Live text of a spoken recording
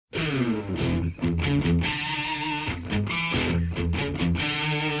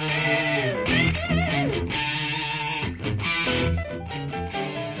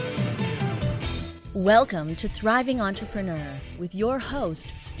Welcome to Thriving Entrepreneur with your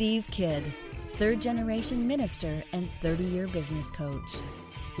host, Steve Kidd, third-generation minister and 30-year business coach.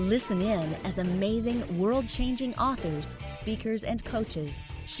 Listen in as amazing, world-changing authors, speakers, and coaches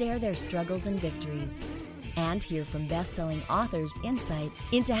share their struggles and victories. And hear from best-selling authors' insight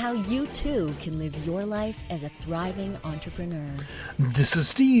into how you too can live your life as a thriving entrepreneur. This is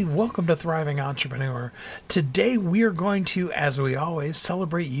Steve. Welcome to Thriving Entrepreneur. Today we are going to, as we always,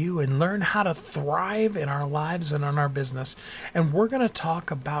 celebrate you and learn how to thrive in our lives and in our business. And we're going to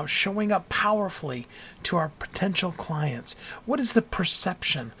talk about showing up powerfully to our potential clients. What is the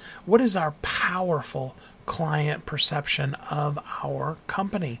perception? What is our powerful client perception of our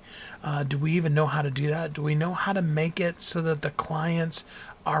company? Do we even know how to do that? Do we know how to make it so that the clients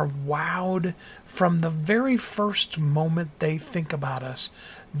are wowed from the very first moment they think about us?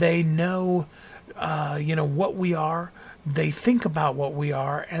 They know, what we are. They think about what we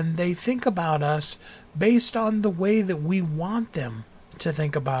are, and they think about us based on the way that we want them to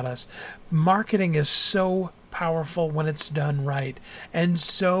think about us. Marketing is so powerful when it's done right, and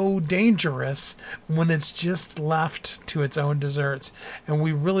so dangerous when it's just left to its own deserts. And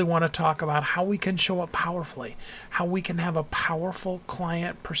we really want to talk about how we can show up powerfully, how we can have a powerful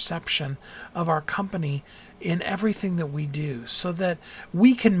client perception of our company in everything that we do, so that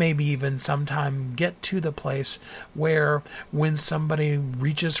we can maybe even sometime get to the place where when somebody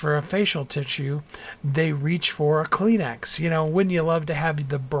reaches for a facial tissue, they reach for a Kleenex. Wouldn't you love to have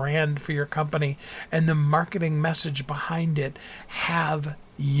the brand for your company and the marketing message behind it have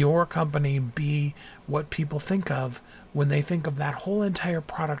your company be what people think of when they think of that whole entire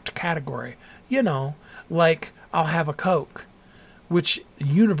product category? Like, I'll have a Coke, which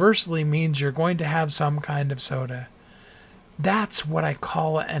universally means you're going to have some kind of soda. That's what I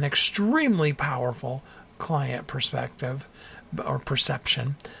call an extremely powerful client perspective or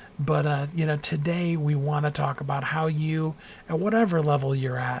perception. But, today we want to talk about how you, at whatever level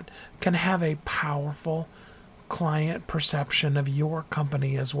you're at, can have a powerful client perception of your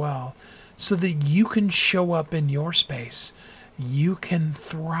company as well, so that you can show up in your space. You can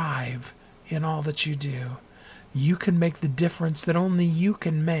thrive in all that you do. You can make the difference that only you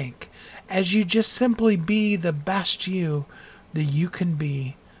can make, as you just simply be the best you that you can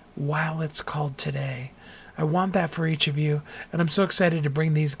be while it's called today. I want that for each of you, and I'm so excited to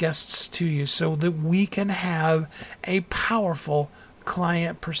bring these guests to you so that we can have a powerful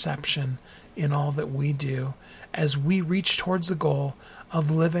client perception in all that we do as we reach towards the goal of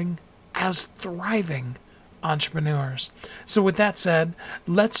living as thriving entrepreneurs. So with that said,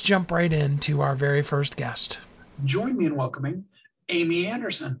 let's jump right into our very first guest. Join me in welcoming Amy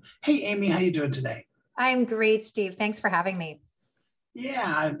Anderson. Hey, Amy, how you doing today? I'm great, Steve. Thanks for having me. Yeah,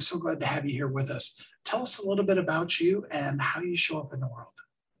 I'm so glad to have you here with us. Tell us a little bit about you and how you show up in the world.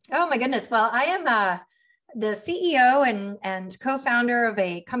 Oh, my goodness. Well, I am the CEO and co-founder of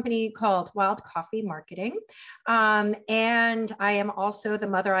a company called Wild Coffee Marketing. And I am also the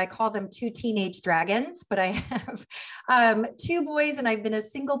mother. I call them two teenage dragons, but I have two boys, and I've been a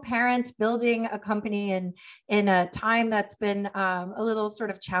single parent building a company in a time that's been a little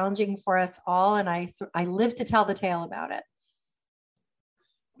sort of challenging for us all. And I live to tell the tale about it.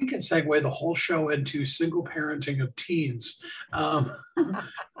 We can segue the whole show into single parenting of teens. I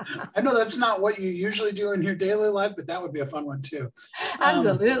know that's not what you usually do in your daily life, but that would be a fun one too.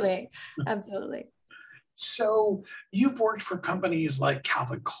 Absolutely. Absolutely. So you've worked for companies like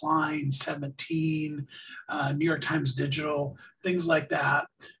Calvin Klein, 17, New York Times Digital, things like that,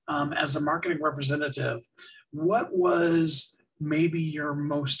 as a marketing representative. What was maybe your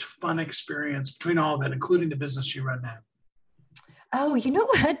most fun experience between all of it, including the business you run now? Oh, you know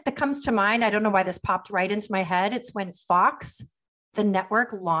what that comes to mind? I don't know why this popped right into my head. It's when Fox, the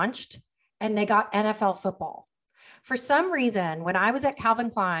network, launched and they got NFL football. For some reason, when I was at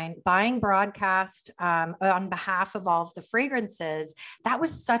Calvin Klein buying broadcast on behalf of all of the fragrances, that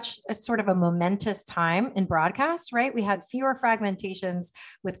was such a sort of a momentous time in broadcast, right? We had fewer fragmentations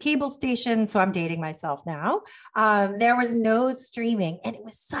with cable stations. So I'm dating myself now. There was no streaming, and it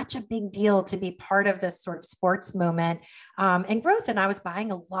was such a big deal to be part of this sort of sports moment and growth. And I was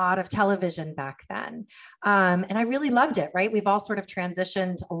buying a lot of television back then. And I really loved it, right? We've all sort of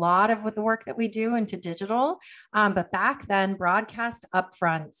transitioned a lot of the work that we do into digital. But back then, broadcast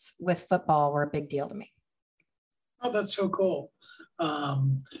upfronts with football were a big deal to me. Oh, that's so cool.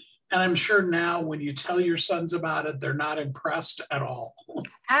 And I'm sure now when you tell your sons about it, they're not impressed at all.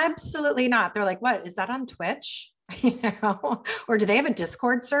 Absolutely not. They're like, what, is that on Twitch? Or do they have a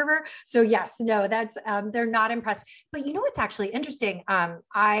Discord server? So yes, no, that's, they're not impressed. But what's actually interesting?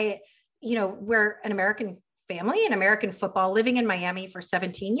 We're an American family in American football, living in Miami for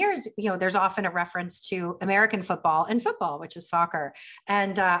 17 years. There's often a reference to American football and football, which is soccer.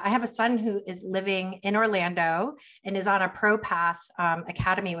 And I have a son who is living in Orlando and is on a Pro Path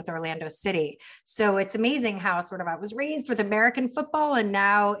Academy with Orlando City. So it's amazing how sort of I was raised with American football, and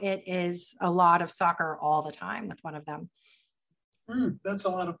now it is a lot of soccer all the time with one of them. That's a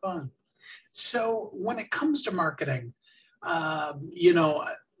lot of fun. So when it comes to marketing,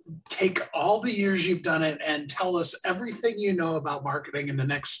 take all the years you've done it and tell us everything you know about marketing in the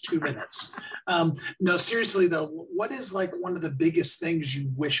next 2 minutes. No, seriously though, what is like one of the biggest things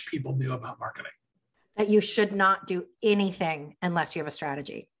you wish people knew about marketing? That you should not do anything unless you have a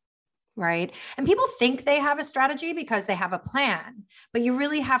strategy, right? And people think they have a strategy because they have a plan, but you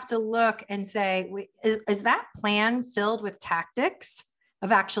really have to look and say, is that plan filled with tactics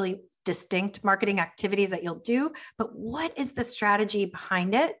of actually distinct marketing activities that you'll do, but what is the strategy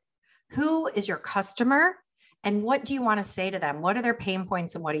behind it? Who is your customer? And what do you want to say to them? What are their pain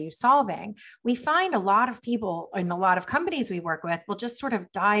points and what are you solving? We find a lot of people in a lot of companies we work with will just sort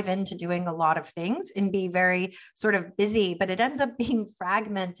of dive into doing a lot of things and be very sort of busy, but it ends up being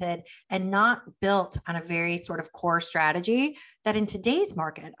fragmented and not built on a very sort of core strategy that in today's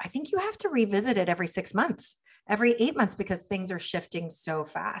market, I think you have to revisit it every 6 months. Every 8 months, because things are shifting so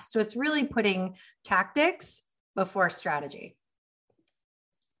fast. So it's really putting tactics before strategy.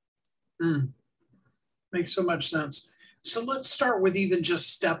 Makes so much sense. So let's start with even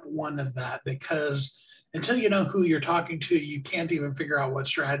just step one of that, because until you know who you're talking to, you can't even figure out what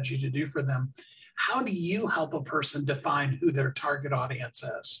strategy to do for them. How do you help a person define who their target audience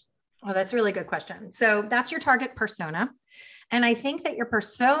is? Well, that's a really good question. So that's your target persona. And I think that your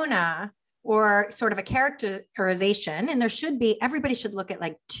persona, or sort of a characterization, and everybody should look at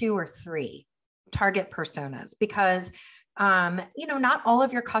like 2 or 3 target personas, because not all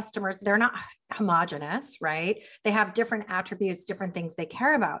of your customers, they're not homogenous, right? They have different attributes, different things they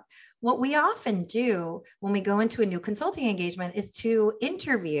care about. What we often do when we go into a new consulting engagement is to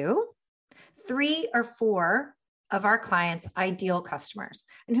interview 3 or 4 of our clients' ideal customers.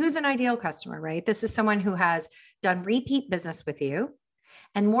 And who's an ideal customer, right? This is someone who has done repeat business with you.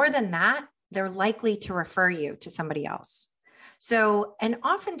 And more than that, they're likely to refer you to somebody else. So, and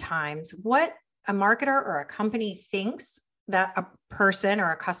oftentimes what a marketer or a company thinks that a person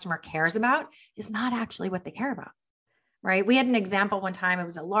or a customer cares about is not actually what they care about, right? We had an example one time. It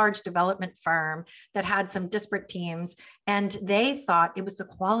was a large development firm that had some disparate teams, and they thought it was the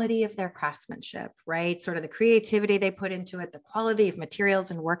quality of their craftsmanship, right? Sort of the creativity they put into it, the quality of materials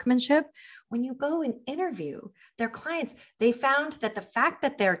and workmanship. When you go and interview their clients, they found that the fact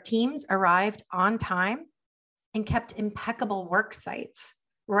that their teams arrived on time and kept impeccable work sites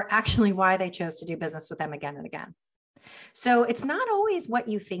were actually why they chose to do business with them again and again. So it's not always what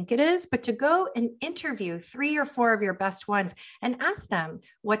you think it is, but to go and interview 3 or 4 of your best ones and ask them,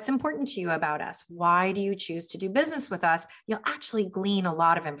 what's important to you about us? Why do you choose to do business with us? You'll actually glean a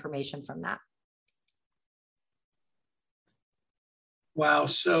lot of information from that. Wow.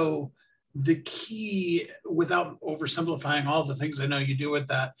 So the key, without oversimplifying all the things I know you do with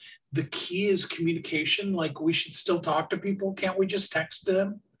that, the key is communication. Like, we should still talk to people. Can't we just text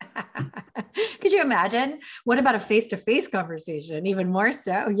them? Could you imagine? What about a face-to-face conversation? Even more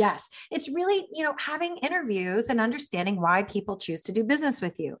so. Yes. It's really, having interviews and understanding why people choose to do business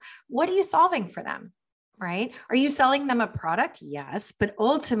with you. What are you solving for them? Right? Are you selling them a product? Yes, but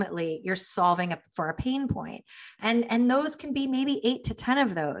ultimately you're solving for a pain point. And those can be maybe 8 to 10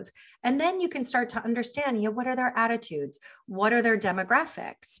 of those. And then you can start to understand, what are their attitudes? What are their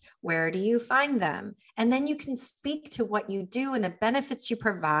demographics? Where do you find them? And then you can speak to what you do and the benefits you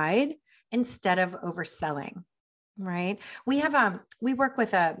provide instead of overselling. Right. We work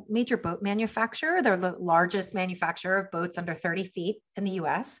with a major boat manufacturer. They're the largest manufacturer of boats under 30 feet in the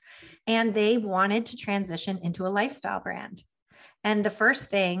US. And they wanted to transition into a lifestyle brand. And the first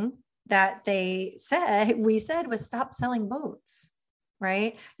thing that we said was stop selling boats,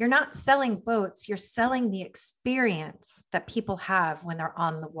 right? You're not selling boats. You're selling the experience that people have when they're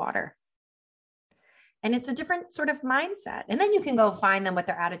on the water. And it's a different sort of mindset. And then you can go find them what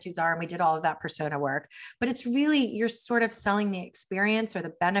their attitudes are. And we did all of that persona work, but it's really, you're sort of selling the experience or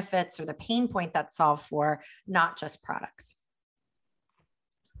the benefits or the pain point that's solved for, not just products.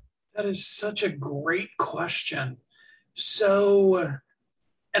 That is such a great question. So,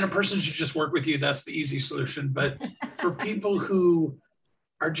 and a person should just work with you. That's the easy solution. But for people who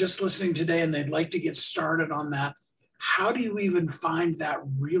are just listening today and they'd like to get started on that, how do you even find that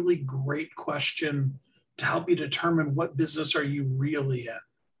really great question to help you determine what business are you really in?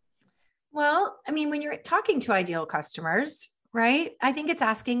 Well, I mean, when you're talking to ideal customers, right? I think it's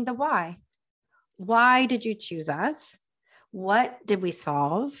asking the why. Why did you choose us? What did we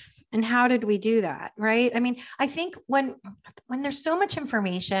solve? And how did we do that? Right. I mean, I think when there's so much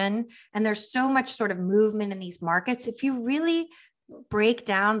information and there's so much sort of movement in these markets, if you really break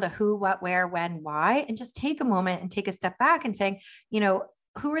down the who, what, where, when, why, and just take a moment and take a step back and saying,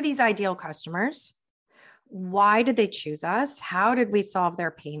 who are these ideal customers? Why did they choose us? How did we solve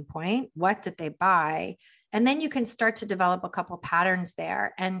their pain point? What did they buy? And then you can start to develop a couple patterns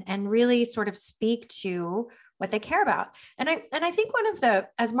there and really sort of speak to what they care about. And I think one of the,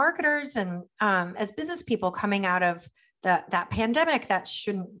 as marketers and as business people coming out of that pandemic that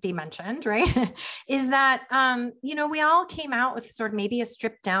shouldn't be mentioned, right? is that, we all came out with sort of maybe a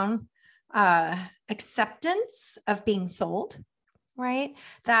stripped down acceptance of being sold, right?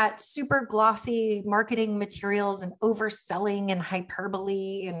 That super glossy marketing materials and overselling and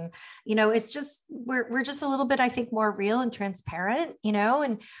hyperbole. And, it's just, we're just a little bit, I think, more real and transparent,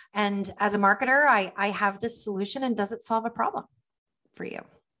 and as a marketer, I have this solution, and does it solve a problem for you?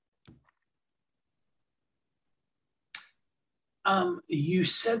 You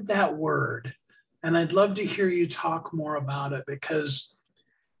said that word, and I'd love to hear you talk more about it because,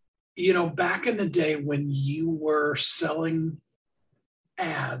 back in the day when you were selling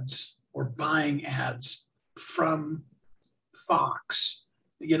ads or buying ads from Fox,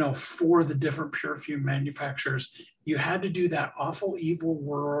 for the different perfume manufacturers, you had to do that awful, evil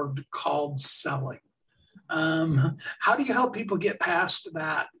word called selling. How do you help people get past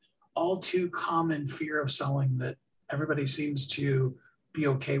that all too common fear of selling that everybody seems to be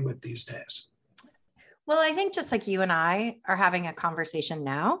okay with these days? Well, I think just like you and I are having a conversation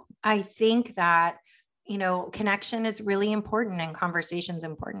now, I think that connection is really important and conversation is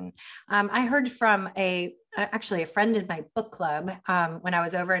important. I heard from actually a friend in my book club when I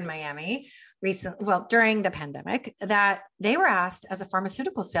was over in Miami recently, well, during the pandemic, that they were asked as a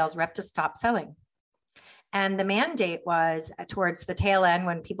pharmaceutical sales rep to stop selling. And the mandate was towards the tail end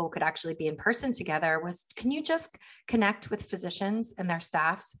when people could actually be in person together was, can you just connect with physicians and their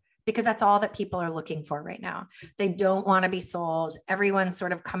staffs? Because that's all that people are looking for right now. They don't want to be sold. Everyone's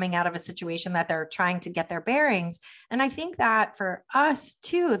sort of coming out of a situation that they're trying to get their bearings. And I think that for us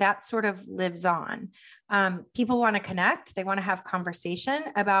too, that sort of lives on. People want to connect. They want to have conversation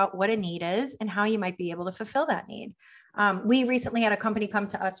about what a need is and how you might be able to fulfill that need. We recently had a company come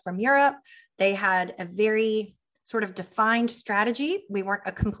to us from Europe. They had a very sort of defined strategy. We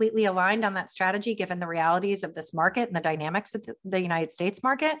weren't completely aligned on that strategy, given the realities of this market and the dynamics of the United States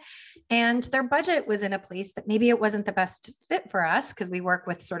market. And their budget was in a place that maybe it wasn't the best fit for us because we work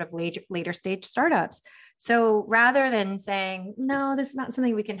with sort of later stage startups. So rather than saying, no, this is not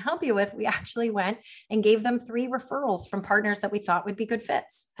something we can help you with, we actually went and gave them 3 referrals from partners that we thought would be good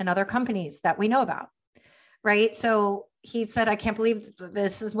fits and other companies that we know about. Right. So he said, I can't believe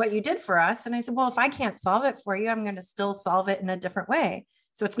this is what you did for us. And I said, well, if I can't solve it for you, I'm going to still solve it in a different way.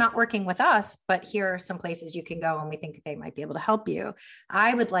 So it's not working with us, but here are some places you can go and we think they might be able to help you.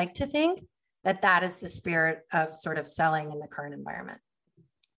 I would like to think that that is the spirit of sort of selling in the current environment.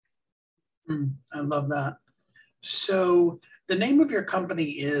 I love that. So the name of your company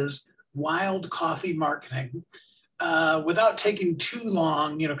is Wild Coffee Marketing. Without taking too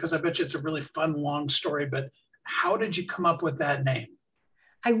long, because I bet you it's a really fun, long story, but how did you come up with that name?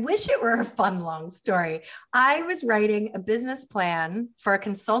 I wish it were a fun, long story. I was writing a business plan for a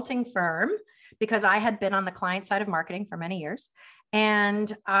consulting firm because I had been on the client side of marketing for many years.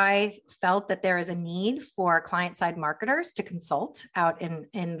 And I felt that there is a need for client side marketers to consult out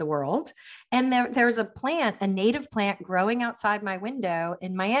in the world. And there's a plant, a native plant growing outside my window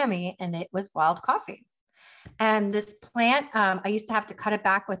in Miami, and it was wild coffee. And this plant, I used to have to cut it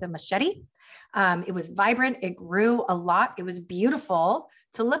back with a machete. It was vibrant. It grew a lot. It was beautiful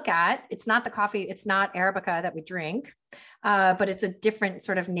to look at. It's not the coffee. It's not Arabica that we drink, but it's a different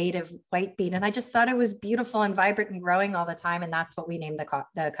sort of native white bean. And I just thought it was beautiful and vibrant and growing all the time. And that's what we named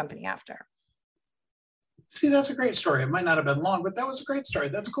the company after. See, that's a great story. It might not have been long, but that was a great story.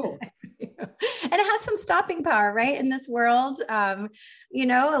 That's cool. And it has some stopping power, right? In this world, a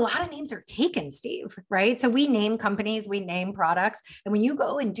lot of names are taken, Steve, right? So we name companies, we name products. And when you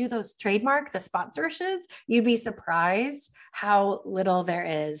go and do those trademark, the sponsorships, you'd be surprised how little there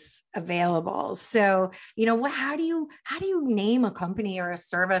is available. So, how do you name a company or a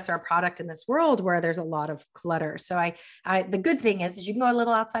service or a product in this world where there's a lot of clutter? So the good thing is you can go a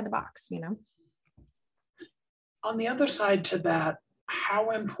little outside the box, On the other side to that, how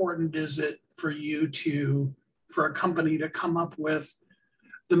important is it for you for a company to come up with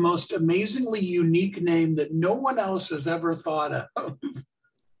the most amazingly unique name that no one else has ever thought of.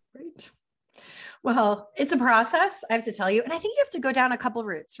 Great. Well, it's a process, I have to tell you. And I think you have to go down a couple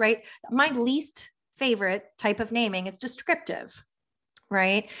routes, right? My least favorite type of naming is descriptive,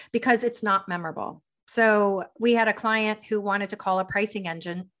 right? Because it's not memorable. So we had a client who wanted to call a pricing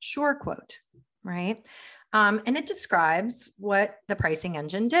engine SureQuote, right? And it describes what the pricing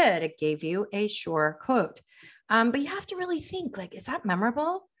engine did. It gave you a sure quote. But you have to really think, like, is that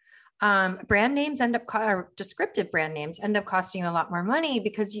memorable? Brand names or descriptive brand names end up costing you a lot more money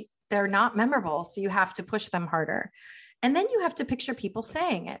because they're not memorable. So you have to push them harder. And then you have to picture people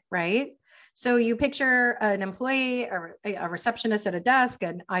saying it, right? So you picture an employee or a receptionist at a desk,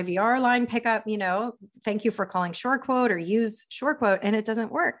 an IVR line pickup, thank you for calling SureQuote or use SureQuote, and it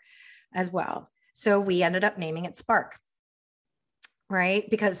doesn't work as well. So we ended up naming it Spark, right?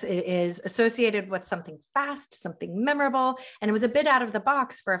 Because it is associated with something fast, something memorable, and it was a bit out of the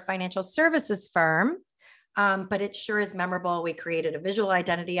box for a financial services firm. But it sure is memorable. We created a visual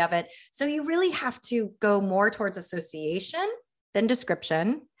identity of it. So you really have to go more towards association than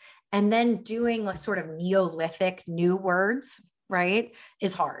description. And then doing a sort of Neolithic new words, right,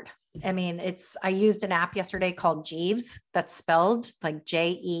 is hard. I mean, I used an app yesterday called Jeeves that's spelled like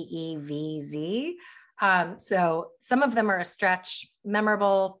Jeevz. So some of them are a stretch,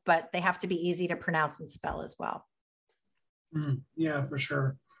 memorable, but they have to be easy to pronounce and spell as well. Yeah, for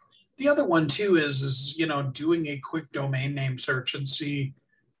sure. The other one too is doing a quick domain name search and see,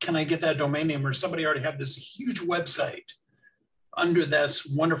 can I get that domain name, or somebody already have this huge website under this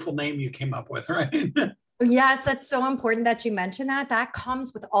wonderful name you came up with, right? Yes, that's so important that you mention that. That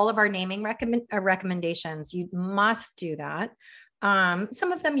comes with all of our naming recommendations. You must do that.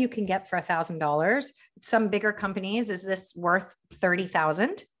 Some of them you can get for $1,000. Some bigger companies, is this worth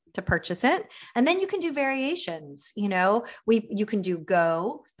 $30,000 to purchase it? And then you can do variations. You can do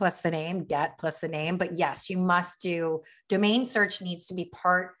go plus the name, get plus the name. But yes, you must do domain search. Needs to be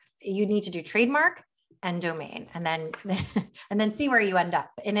part. You need to do trademark and domain, and then see where you end up.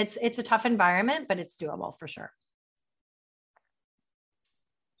 And it's a tough environment, but it's doable for sure.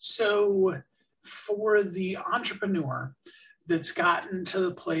 So for the entrepreneur that's gotten to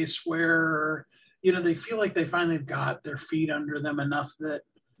the place where, they feel like they finally got their feet under them enough that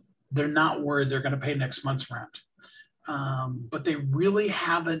they're not worried they're going to pay next month's rent. But they really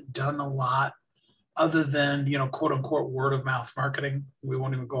haven't done a lot other than, quote unquote, word of mouth marketing. We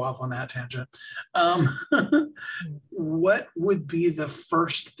won't even go off on that tangent. What would be the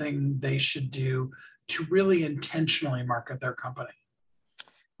first thing they should do to really intentionally market their company?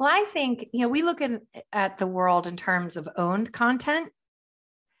 Well, I think, we look at the world in terms of owned content,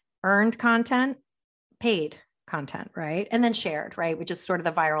 earned content, paid content, right? And then shared, right? Which is sort of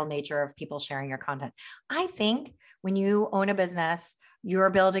the viral nature of people sharing your content. I think when you own a business,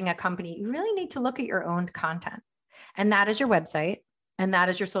 you're building a company, you really need to look at your owned content. And that is your website. And that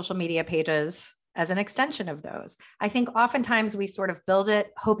is your social media pages as an extension of those. I think oftentimes we sort of build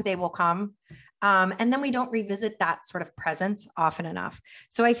it, hope they will come. And then we don't revisit that sort of presence often enough.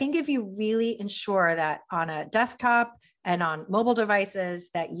 So I think if you really ensure that on a desktop and on mobile devices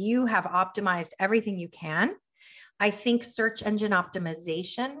that you have optimized everything you can, I think search engine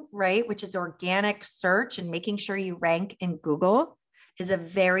optimization, right, which is organic search and making sure you rank in Google, is a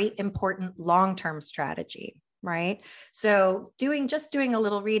very important long-term strategy, right? So doing a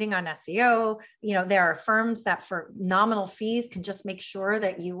little reading on SEO, there are firms that for nominal fees can just make sure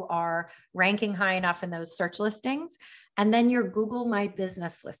that you are ranking high enough in those search listings. And then your Google My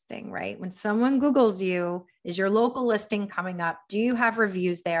Business listing, right? When someone Googles you, is your local listing coming up? Do you have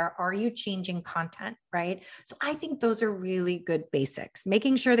reviews there? Are you changing content, right? So I think those are really good basics,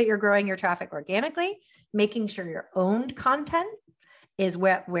 making sure that you're growing your traffic organically, making sure your owned content is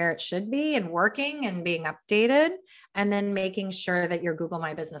where it should be and working and being updated, and then making sure that your Google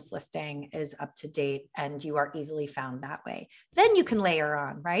My Business listing is up to date and you are easily found that way. Then you can layer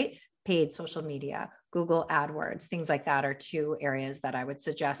on, right? Paid social media, Google AdWords, things like that are two areas that I would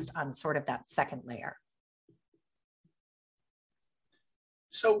suggest on sort of that second layer.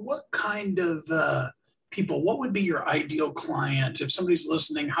 So what kind of people, what would be your ideal client? If somebody's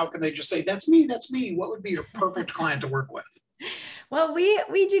listening, how can they just say, that's me, that's me? What would be your perfect client to work with? Well,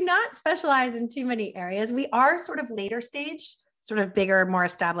 we do not specialize in too many areas. We are sort of later stage, sort of bigger, more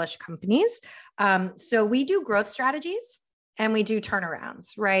established companies. So we do growth strategies and we do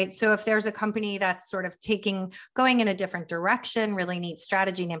turnarounds, right? So if there's a company that's sort of going in a different direction, really needs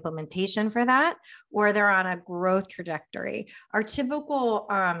strategy and implementation for that, or they're on a growth trajectory. Our typical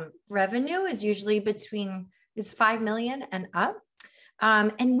revenue is usually is 5 million and up.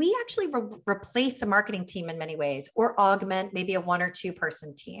 And we actually replace a marketing team in many ways, or augment maybe a 1 or 2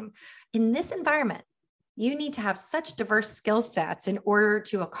 person team. In this environment, you need to have such diverse skill sets in order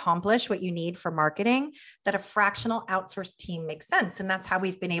to accomplish what you need for marketing that a fractional outsourced team makes sense. And that's how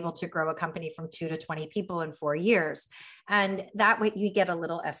we've been able to grow a company from 2 to 20 people in 4 years. And that way you get a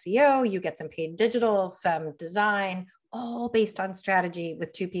little SEO, you get some paid digital, some design, all based on strategy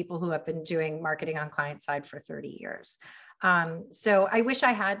with 2 people who have been doing marketing on client side for 30 years. So I wish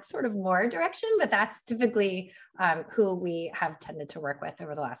I had sort of more direction, but that's typically who we have tended to work with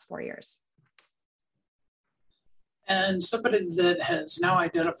over the last 4 years. And somebody that has now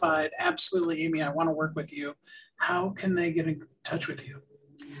identified, absolutely, Amy, I want to work with you. How can they get in touch with you?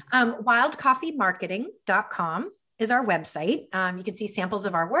 Wildcoffeemarketing.com is our website. You can see samples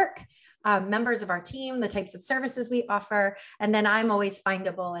of our work, members of our team, the types of services we offer. And then I'm always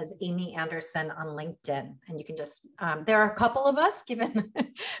findable as Amy Anderson on LinkedIn. And you can just, there are a couple of us given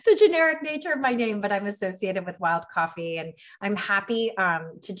the generic nature of my name, but I'm associated with Wild Coffee. And I'm happy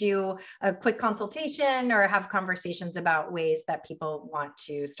to do a quick consultation or have conversations about ways that people want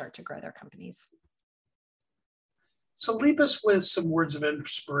to start to grow their companies. So leave us with some words of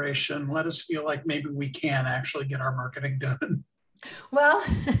inspiration. Let us feel like maybe we can actually get our marketing done. Well,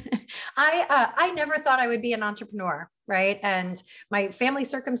 I never thought I would be an entrepreneur, right? And my family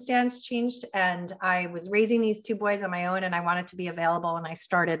circumstance changed, and I was raising these 2 boys on my own, and I wanted to be available, and I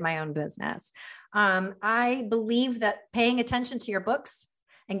started my own business. I believe that paying attention to your books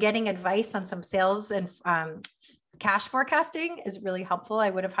and getting advice on some sales and cash forecasting is really helpful.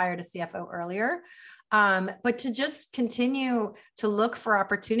 I would have hired a CFO earlier. But to just continue to look for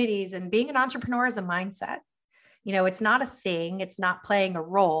opportunities, and being an entrepreneur is a mindset. You know, it's not a thing. It's not playing a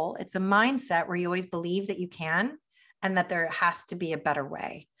role. It's a mindset where you always believe that you can, and that there has to be a better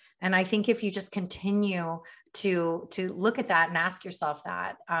way. And I think if you just continue to look at that and ask yourself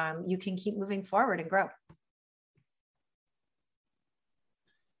that, you can keep moving forward and grow.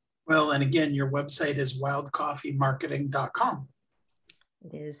 Well, and again, your website is wildcoffeemarketing.com.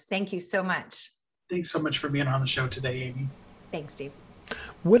 It is. Thank you so much. Thanks so much for being on the show today, Amy. Thanks, Steve.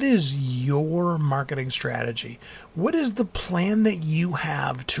 What is your marketing strategy? What is the plan that you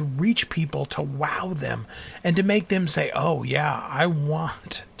have to reach people, to wow them, and to make them say, oh, yeah, I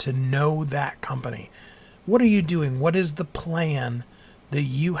want to know that company? What are you doing? What is the plan that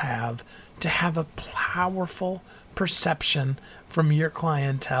you have to have a powerful perception from your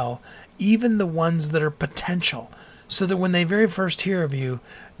clientele, even the ones that are potential, so that when they very first hear of you,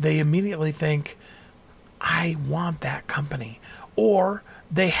 they immediately think, I want that company? Or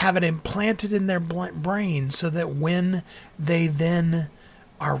they have it implanted in their brain so that when they then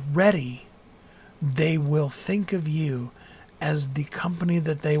are ready, they will think of you as the company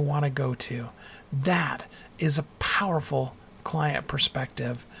that they want to go to. That is a powerful client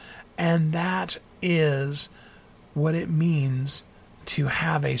perspective. And that is what it means to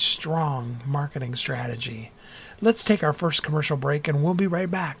have a strong marketing strategy. Let's take our first commercial break, and we'll be right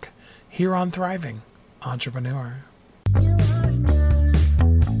back here on Thriving Entrepreneur.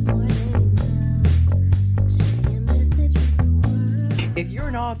 If you're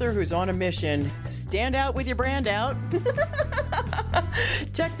an author who's on a mission, stand out with your brand out.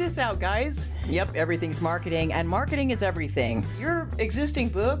 Check this out, guys. Yep, everything's marketing, and marketing is everything. Your existing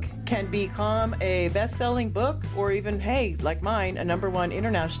book can become a best-selling book, or even, hey, like mine, a #1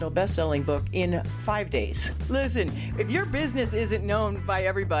 international best-selling book in 5 days. Listen, if your business isn't known by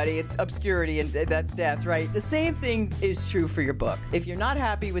everybody, it's obscurity, and that's death, right? The same thing is true for your book. If you're not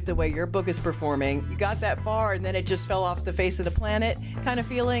happy with the way your book is performing, you got that far and then it just fell off the face of the planet kind of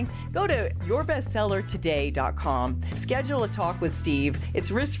feeling, go to yourbestsellertoday.com. Schedule a talk with Steve.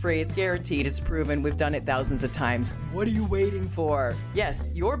 It's risk-free, it's guaranteed, it's proven. We've done it thousands of times. What are you waiting for? Yes,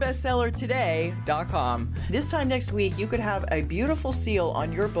 yourbestsellertoday.com. This time next week, you could have a beautiful seal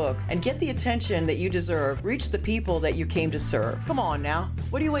on your book and get the attention that you deserve. Reach the people that you came to serve. Come on now.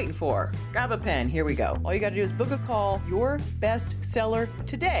 What are you waiting for? Grab a pen. Here we go. All you got to do is book a call.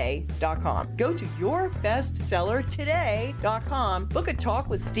 Yourbestsellertoday.com. Go to yourbestsellertoday.com. Book a talk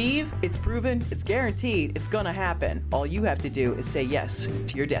with Steve. It's proven. It's guaranteed. It's going to happen. All you have to do is say yes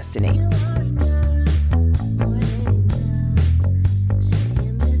to your destiny.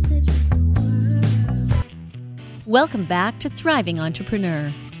 Welcome back to Thriving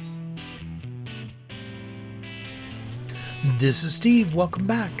Entrepreneur. This is Steve. Welcome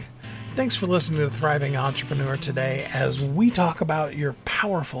back. Thanks for listening to Thriving Entrepreneur today as we talk about your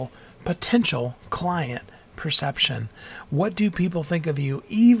powerful potential client perception. What do people think of you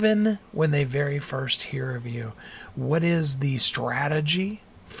even when they very first hear of you? What is the strategy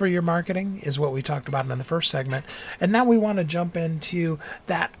for your marketing is what we talked about in the first segment. And now we want to jump into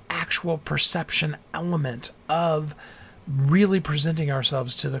that actual perception element of really presenting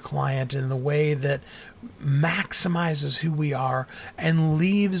ourselves to the client in the way that maximizes who we are and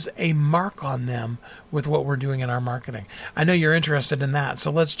leaves a mark on them with what we're doing in our marketing. I know you're interested in that,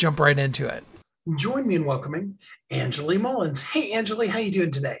 so let's jump right into it. Join me in welcoming Angeley Mullins. Hey, Angeley, how you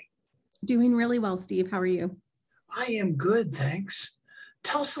doing today? Doing really well, Steve. How are you? I am good, thanks.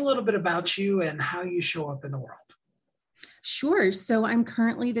 Tell us a little bit about you and how you show up in the world. Sure. So I'm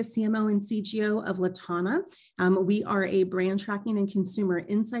currently the CMO and CGO of Latana. We are a brand tracking and consumer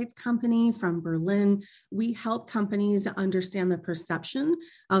insights company from Berlin. We help companies understand the perception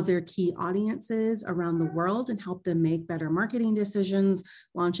of their key audiences around the world and help them make better marketing decisions,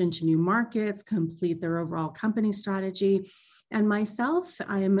 launch into new markets, complete their overall company strategy. And myself,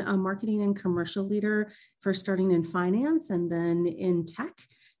 I'm a marketing and commercial leader, first starting in finance and then in tech,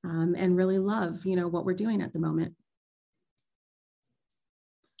 and really love, what we're doing at the moment.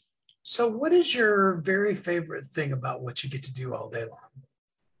 So what is your very favorite thing about what you get to do all day long?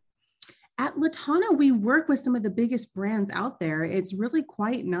 At Latana, we work with some of the biggest brands out there. It's really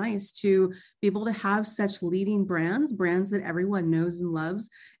quite nice to be able to have such leading brands that everyone knows and loves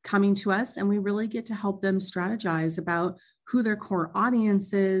coming to us. And we really get to help them strategize about who their core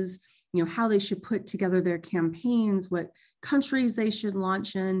audience is, how they should put together their campaigns, what countries they should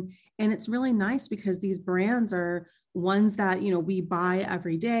launch in. And it's really nice because these brands are ones that, we buy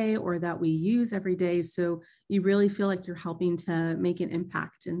every day or that we use every day. So you really feel like you're helping to make an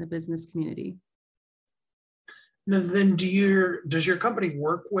impact in the business community. Now then, does your company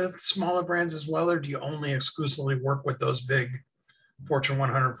work with smaller brands as well, or do you only exclusively work with those big Fortune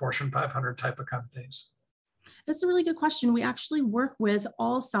 100, Fortune 500 type of companies? That's a really good question. We actually work with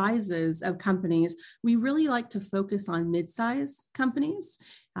all sizes of companies. We really like to focus on mid-size companies.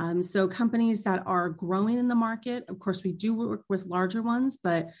 So companies that are growing in the market. Of course, we do work with larger ones,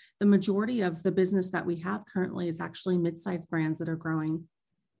 but the majority of the business that we have currently is actually mid-size brands that are growing.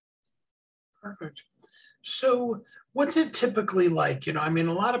 Perfect. So what's it typically like? A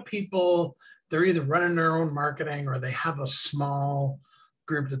lot of people, they're either running their own marketing or they have a small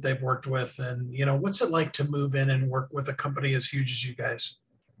group that they've worked with. And, what's it like to move in and work with a company as huge as you guys?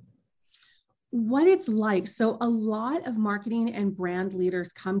 What it's like. So a lot of marketing and brand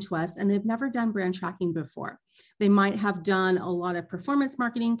leaders come to us and they've never done brand tracking before. They might have done a lot of performance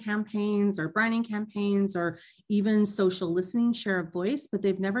marketing campaigns or branding campaigns or even social listening, share of voice, but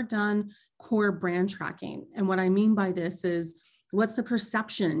they've never done core brand tracking. And what I mean by this is, what's the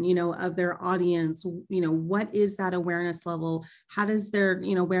perception, of their audience? What is that awareness level? How does their,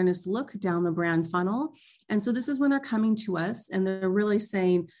 awareness look down the brand funnel? And so this is when they're coming to us and they're really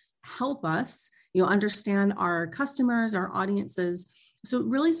saying, help us, understand our customers, our audiences. So it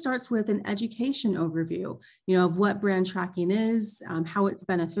really starts with an education overview, of what brand tracking is, how it's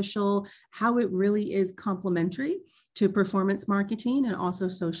beneficial, how it really is complementary to performance marketing and also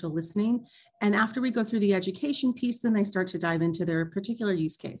social listening. And after we go through the education piece, then they start to dive into their particular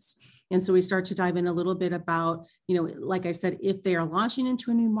use case. And so we start to dive in a little bit about, like I said, if they are launching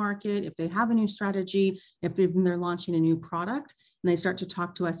into a new market, if they have a new strategy, if even they're launching a new product, and they start to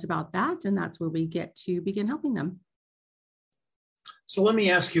talk to us about that. And that's where we get to begin helping them. So let me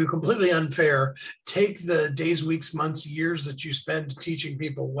ask you, completely unfair, take the days, weeks, months, years that you spend teaching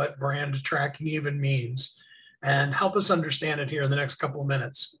people what brand tracking even means and help us understand it here in the next couple of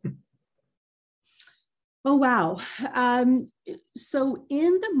minutes. Oh, wow. So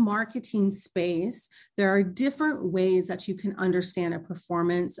in the marketing space, there are different ways that you can understand a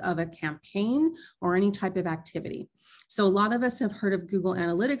performance of a campaign or any type of activity. So a lot of us have heard of Google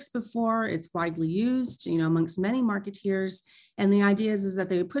Analytics before. It's widely used, amongst many marketeers. And the idea is that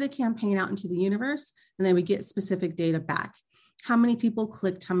they would put a campaign out into the universe and they would get specific data back. How many people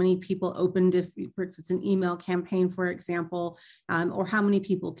clicked, how many people opened if it's an email campaign, for example, or how many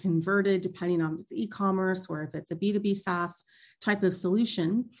people converted, depending on if it's e-commerce or if it's a B2B SaaS type of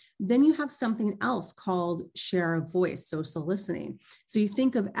solution. Then you have something else called share of voice, social listening. So you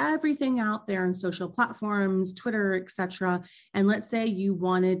think of everything out there in social platforms, Twitter, et cetera. And let's say you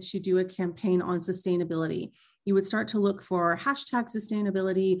wanted to do a campaign on sustainability. You would start to look for hashtag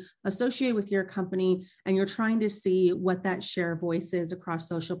sustainability associated with your company, and you're trying to see what that share voice is across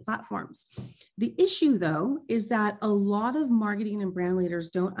social platforms. The issue, though, is that a lot of marketing and brand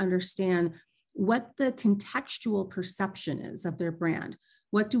leaders don't understand what the contextual perception is of their brand.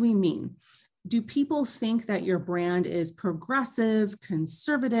 What do we mean? Do people think that your brand is progressive,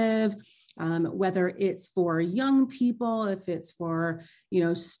 conservative, whether it's for young people, if it's for,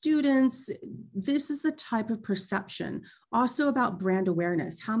 students. This is the type of perception. Also about brand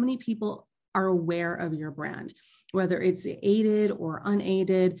awareness. How many people are aware of your brand, whether it's aided or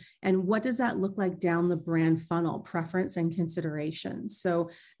unaided, and what does that look like down the brand funnel, preference and consideration? So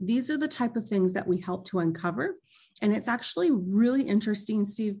these are the type of things that we help to uncover. And it's actually really interesting,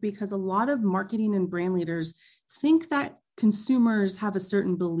 Steve, because a lot of marketing and brand leaders think that consumers have a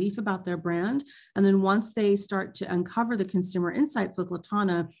certain belief about their brand. And then once they start to uncover the consumer insights with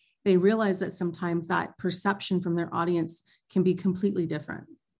Latana, they realize that sometimes that perception from their audience can be completely different.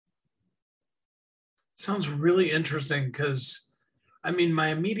 Sounds really interesting because, my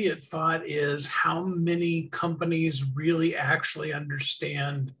immediate thought is how many companies really actually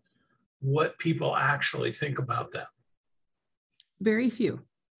understand what people actually think about them? Very few.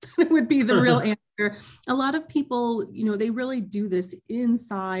 Would be the real answer. A lot of people, they really do this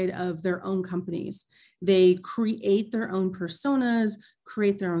inside of their own companies. They create their own personas,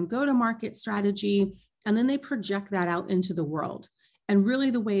 create their own go-to-market strategy, and then they project that out into the world. And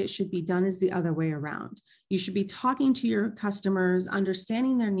really the way it should be done is the other way around. You should be talking to your customers,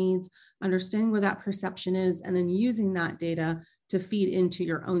 understanding their needs, understanding where that perception is, and then using that data to feed into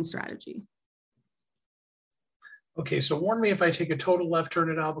your own strategy. Okay, so warn me if I take a total left turn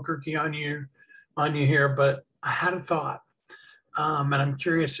at Albuquerque on you here, but I had a thought, and I'm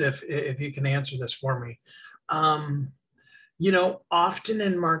curious if you can answer this for me. Often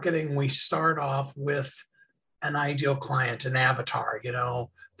in marketing, we start off with an ideal client, an avatar.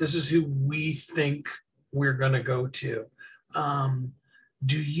 This is who we think we're going to go to.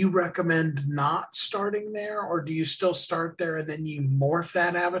 Do you recommend not starting there, or do you still start there and then you morph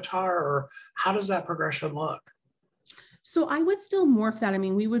that avatar, or how does that progression look? So I would still morph that.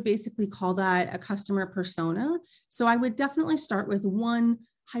 We would basically call that a customer persona. So I would definitely start with one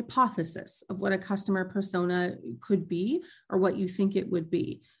hypothesis of what a customer persona could be or what you think it would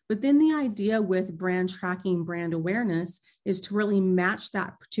be. But then the idea with brand tracking, brand awareness is to really match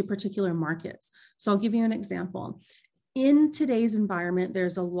that to particular markets. So I'll give you an example. In today's environment,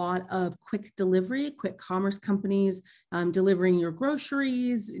 there's a lot of quick delivery, quick commerce companies delivering your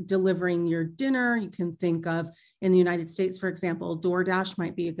groceries, delivering your dinner. You can think of, in the United States, for example, DoorDash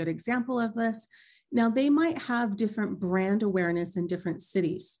might be a good example of this. Now, they might have different brand awareness in different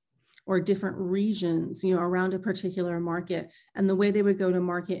cities or different regions, around a particular market. And the way they would go to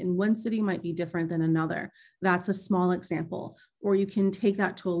market in one city might be different than another. That's a small example. Or you can take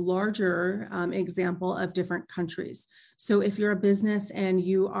that to a larger example of different countries. So if you're a business and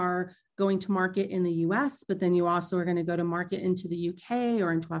you are going to market in the US, but then you also are going to go to market into the UK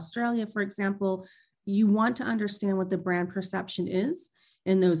or into Australia, for example, you want to understand what the brand perception is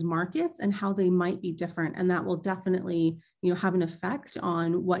in those markets and how they might be different. And that will definitely, have an effect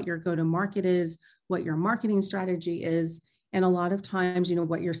on what your go-to-market is, what your marketing strategy is, and a lot of times,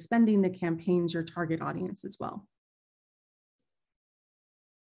 what you're spending, the campaigns, your target audience as well.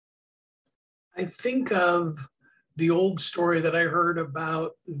 I think of the old story that I heard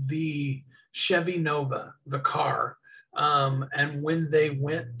about the Chevy Nova, the car, and when they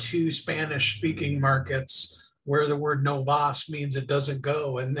went to Spanish-speaking markets where the word novas means it doesn't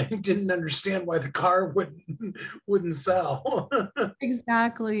go, and they didn't understand why the car wouldn't sell.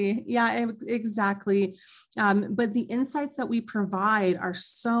 Exactly. Yeah, exactly. But the insights that we provide are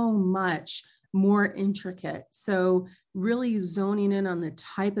so much more intricate. So really zoning in on the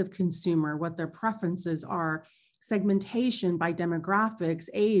type of consumer, what their preferences are, segmentation by demographics,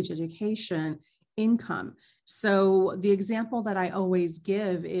 age, education, income. So the example that I always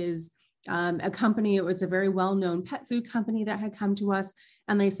give is a company. It was a very well-known pet food company that had come to us,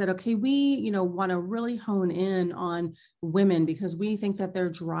 and they said, okay, we, want to really hone in on women because we think that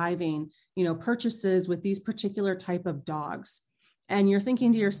they're driving, purchases with these particular type of dogs. And you're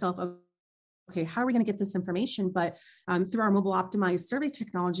thinking to yourself, okay, how are we going to get this information? But through our mobile optimized survey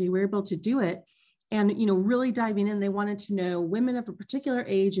technology, we're able to do it. And, really diving in, they wanted to know women of a particular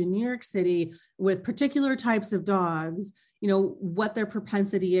age in New York City with particular types of dogs, what their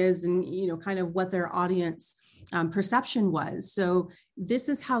propensity is and, kind of what their audience perception was. So this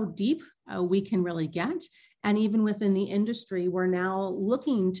is how deep we can really get. And even within the industry, we're now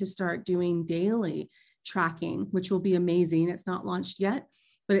looking to start doing daily tracking, which will be amazing. It's not launched yet,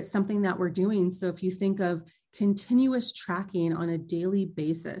 but it's something that we're doing. So if you think of continuous tracking on a daily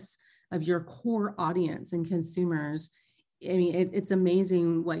basis of your core audience and consumers, it's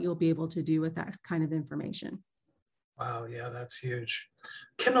amazing what you'll be able to do with that kind of information. Wow, yeah, that's huge.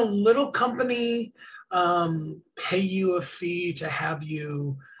 Can a little company pay you a fee to have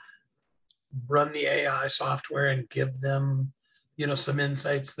you run the AI software and give them, some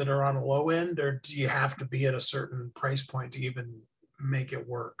insights that are on a low end, or do you have to be at a certain price point to even make it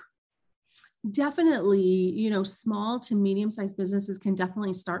work? Definitely, small to medium-sized businesses can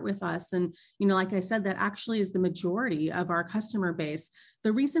definitely start with us. And, like I said, that actually is the majority of our customer base.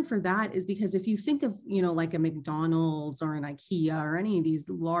 The reason for that is because if you think of, like a McDonald's or an IKEA or any of these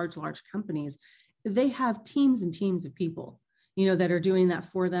large companies, they have teams and teams of people, that are doing that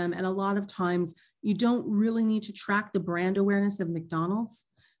for them. And a lot of times you don't really need to track the brand awareness of McDonald's,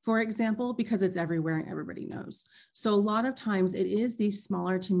 for example, because it's everywhere and everybody knows. So a lot of times it is these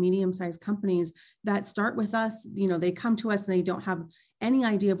smaller to medium-sized companies that start with us. They come to us and they don't have any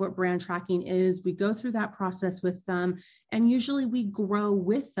idea of what brand tracking is. We go through that process with them, and usually we grow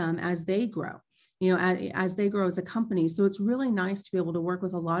with them as they grow, as they grow as a company. So it's really nice to be able to work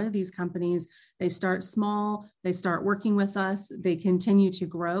with a lot of these companies. They start small, they start working with us, they continue to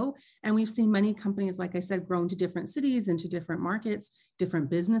grow. And we've seen many companies, like I said, grow into different cities, into different markets, different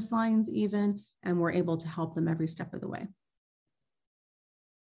business lines even, and we're able to help them every step of the way.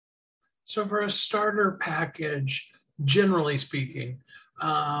 So for a starter package, generally speaking,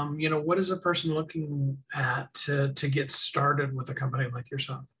 what is a person looking at to get started with a company like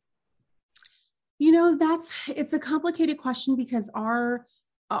yourself? It's a complicated question because our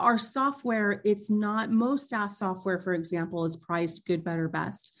software, it's not, most SaaS software, for example, is priced good, better,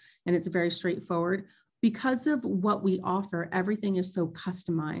 best, and it's very straightforward. Because of what we offer, everything is so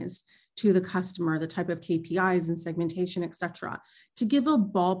customized to the customer, the type of KPIs and segmentation, et cetera. To give a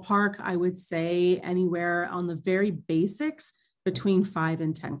ballpark, I would say anywhere on the very basics between 5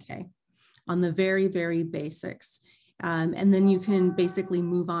 and 10K on the very, very basics. And then you can basically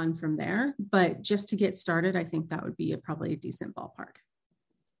move on from there. But just to get started, I think that would be probably a decent ballpark.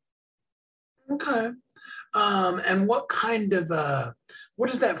 Okay. And what kind of, what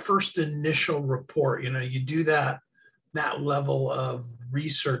is that first initial report? You do that level of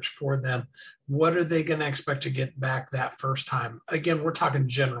research for them. What are they going to expect to get back that first time? Again, we're talking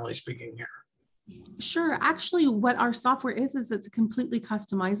generally speaking here. Sure. Actually, what our software is it's a completely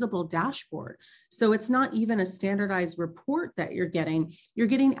customizable dashboard. So it's not even a standardized report that you're getting. You're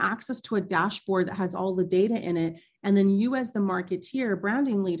getting access to a dashboard that has all the data in it. And then you, as the marketeer,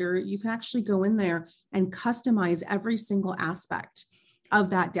 branding leader, you can actually go in there and customize every single aspect of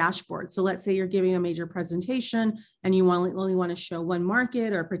that dashboard. So let's say you're giving a major presentation and you only want to show one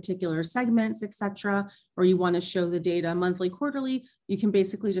market or particular segments, et cetera, or you want to show the data monthly, quarterly, you can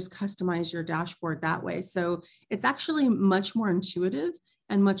basically just customize your dashboard that way. So it's actually much more intuitive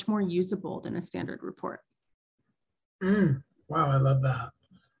and much more usable than a standard report. Wow, I love that.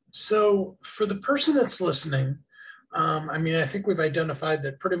 So for the person that's listening, I think we've identified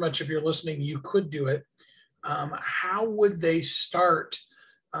that pretty much if you're listening, you could do it. How would they start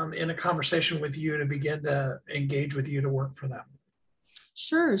in a conversation with you to begin to engage with you to work for them?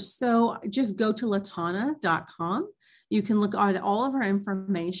 Sure. So just go to latana.com. You can look at all of our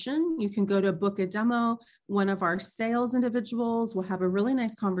information. You can go to book a demo. One of our sales individuals will have a really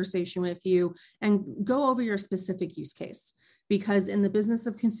nice conversation with you and go over your specific use case. Because in the business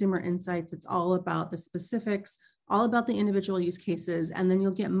of consumer insights, it's all about the specifics, all about the individual use cases, and then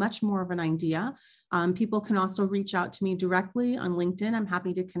you'll get much more of an idea. People can also reach out to me directly on LinkedIn. I'm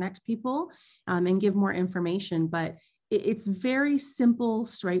happy to connect people and give more information, but it's very simple,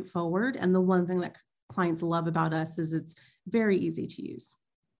 straightforward. And the one thing that clients love about us is it's very easy to use.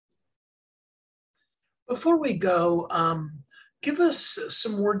 Before we go, give us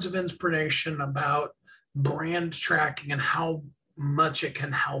some words of inspiration about brand tracking and how much it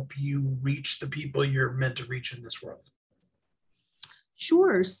can help you reach the people you're meant to reach in this world.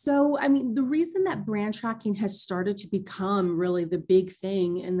 Sure. So, the reason that brand tracking has started to become really the big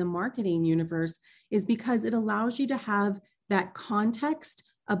thing in the marketing universe is because it allows you to have that context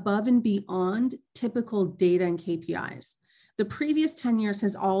above and beyond typical data and KPIs. The previous 10 years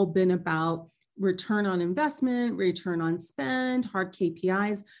has all been about return on investment, return on spend, hard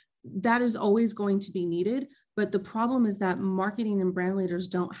KPIs. That is always going to be needed. But the problem is that marketing and brand leaders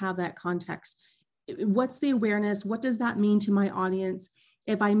don't have that context. What's the awareness? What does that mean to my audience?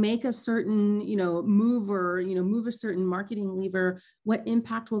 If I make a certain, move or, move a certain marketing lever, what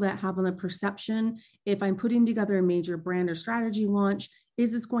impact will that have on the perception? If I'm putting together a major brand or strategy launch,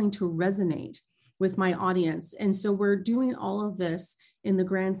 is this going to resonate with my audience? And so we're doing all of this in the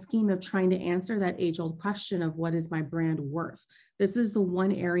grand scheme of trying to answer that age-old question of what is my brand worth? This is the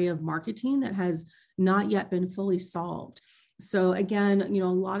one area of marketing that has not yet been fully solved. So again,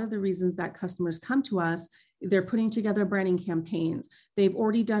 a lot of the reasons that customers come to us They're putting together branding campaigns. They've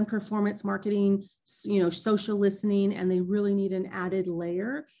already done performance marketing, social listening, and they really need an added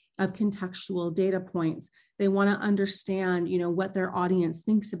layer of contextual data points. They want to understand, what their audience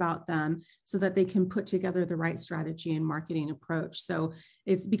thinks about them so that they can put together the right strategy and marketing approach. So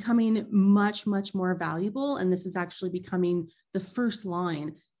it's becoming much, much more valuable. And this is actually becoming the first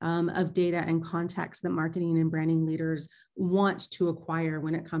line of data and context that marketing and branding leaders want to acquire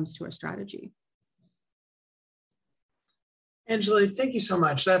when it comes to a strategy. Angeley, thank you so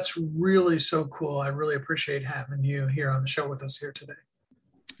much. That's really so cool. I really appreciate having you here on the show with us here today.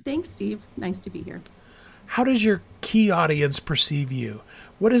 Thanks, Steve. Nice to be here. How does your key audience perceive you?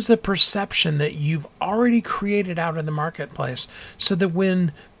 What is the perception that you've already created out in the marketplace so that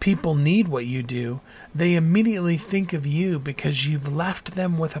when people need what you do, they immediately think of you because you've left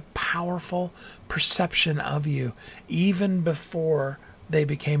them with a powerful perception of you even before they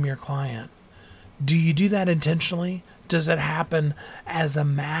became your client? Do you do that intentionally? Does it happen as a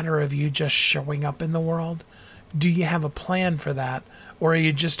matter of you just showing up in the world? Do you have a plan for that? Or are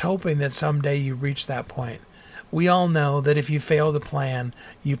you just hoping that someday you reach that point? We all know that if you fail to plan,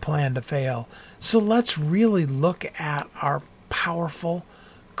 you plan to fail. So let's really look at our powerful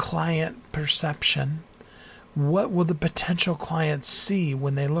client perception. What will the potential clients see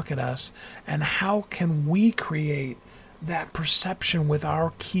when they look at us? And how can we create that perception with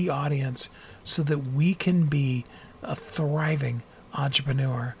our key audience so that we can be a thriving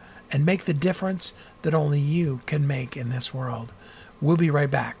entrepreneur and make the difference that only you can make in this world? We'll be right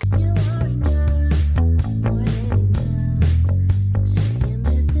back.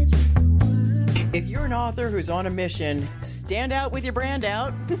 If you're an author who's on a mission, stand out with your brand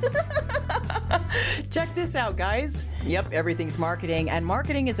out. Check this out, guys. Yep, everything's marketing, and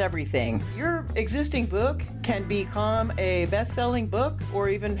marketing is everything. Your existing book can become a best-selling book, or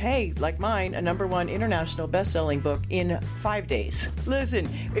even, hey, like mine, a #1 international best-selling book in 5 days. Listen,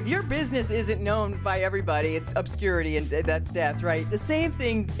 if your business isn't known by everybody, it's obscurity, and that's death, right? The same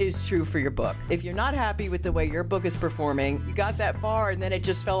thing is true for your book. If you're not happy with the way your book is performing, you got that far and then it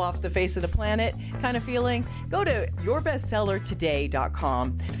just fell off the face of the planet kind of feeling, go to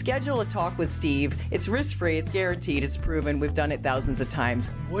yourbestsellertoday.com. Schedule a talk with Steve. It's risk-free, it's guaranteed, it's proven. We've done it thousands of times.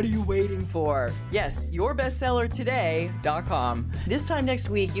 What are you waiting for? Yes, yourbestsellertoday.com. This time next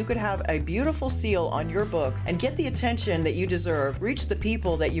week, you could have a beautiful seal on your book and get the attention that you deserve. Reach the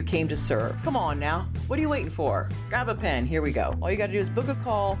people that you came to serve. Come on now. What are you waiting for? Grab a pen. Here we go. All you got to do is book a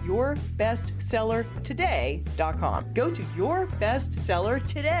call. Yourbestsellertoday.com. Go to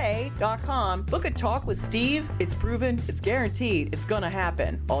yourbestsellertoday.com. Book a talk with Steve. It's proven. It's guaranteed. It's going to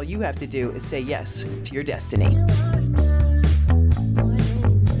happen. All you have to do is say yes to your destiny.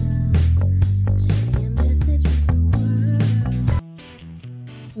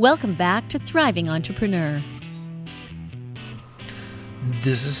 Welcome back to Thriving Entrepreneur.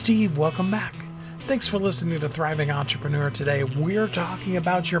 This is Steve. Welcome back. Thanks for listening to Thriving Entrepreneur today. We're talking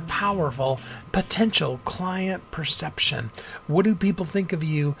about your powerful potential client perception. What do people think of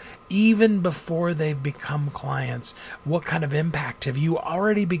you even before they've become clients? What kind of impact have you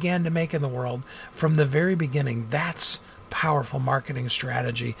already began to make in the world from the very beginning? That's powerful marketing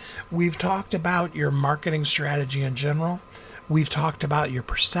strategy. We've talked about your marketing strategy in general. We've talked about your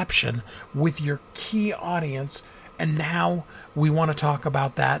perception with your key audience. And now we want to talk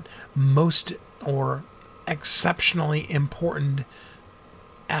about that most or exceptionally important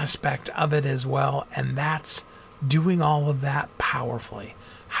aspect of it as well. And that's doing all of that powerfully.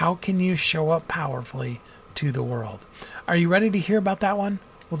 How can you show up powerfully to the world? Are you ready to hear about that one?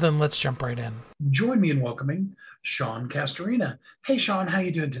 Well, then let's jump right in. Join me in welcoming Sean Castorina. Hey, Sean, how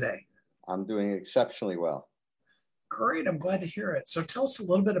you doing today? I'm doing exceptionally well. Great. I'm glad to hear it. So tell us a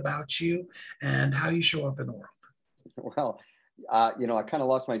little bit about you and how you show up in the world. Well, I kind of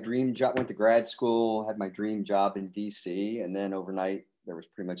lost my dream job, went to grad school, had my dream job in DC, and then overnight there was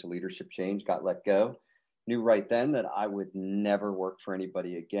pretty much a leadership change, got let go. Knew right then that I would never work for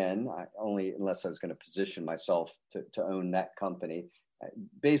anybody again, unless I was going to position myself to own that company. I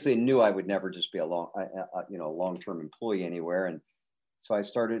basically knew I would never just be a long-term employee anywhere. And so I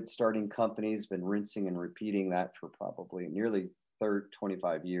started starting companies, been rinsing and repeating that for probably nearly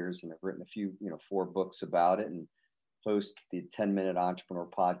 25 years. And I've written a few, 4 books about it, and host the 10-Minute Entrepreneur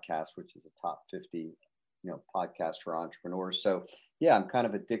podcast, which is a top 50, podcast for entrepreneurs. So yeah, I'm kind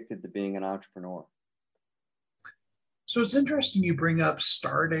of addicted to being an entrepreneur. So it's interesting you bring up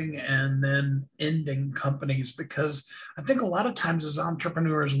starting and then ending companies, because I think a lot of times as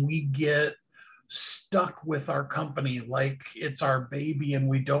entrepreneurs, we get stuck with our company like it's our baby and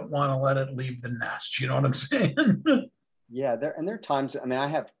we don't want to let it leave the nest. You know what I'm saying? Yeah, there are times, I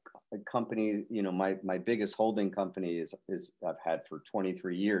have a company, my biggest holding company is I've had for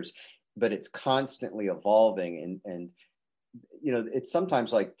 23 years, but it's constantly evolving. And it's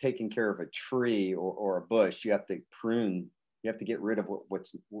sometimes like taking care of a tree or a bush. You have to prune, you have to get rid of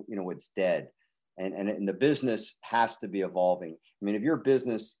what's dead. And the business has to be evolving. I mean, if your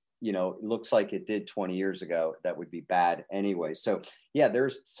business, looks like it did 20 years ago, that would be bad anyway. So yeah,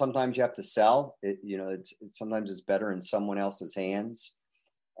 there's sometimes you have to sell it, sometimes it's better in someone else's hands.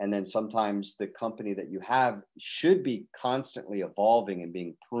 And then sometimes the company that you have should be constantly evolving and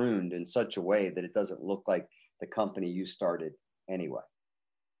being pruned in such a way that it doesn't look like the company you started anyway.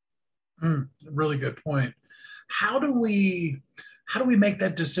 Really good point. How do we make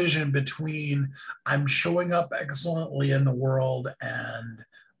that decision between I'm showing up excellently in the world and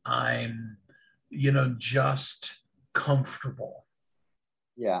I'm, just comfortable?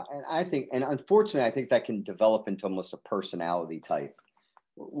 Yeah. And unfortunately, I think that can develop into almost a personality type.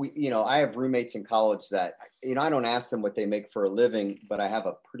 I have roommates in college that, I don't ask them what they make for a living, but I have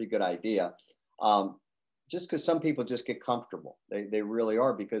a pretty good idea. Just because some people just get comfortable. They really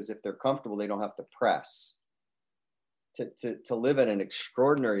are, because if they're comfortable, they don't have to press. To live at an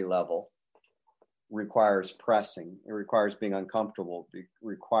extraordinary level requires pressing. It requires being uncomfortable. It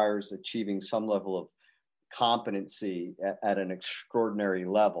requires achieving some level of competency at an extraordinary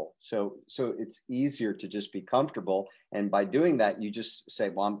level. So it's easier to just be comfortable. And by doing that, you just say,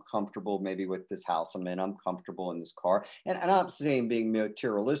 well, I'm comfortable maybe with this house I'm in, I'm comfortable in this car. And I'm not saying being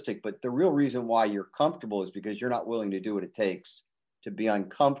materialistic, but the real reason why you're comfortable is because you're not willing to do what it takes to be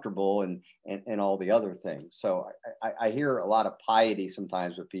uncomfortable and all the other things. So I hear a lot of piety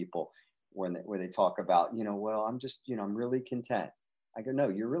sometimes with people when they talk about, well, I'm just, I'm really content. I go, no,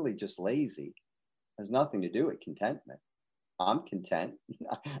 you're really just lazy. Has nothing to do with contentment. I'm content.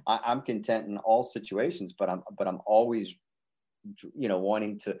 I'm content in all situations, but I'm always,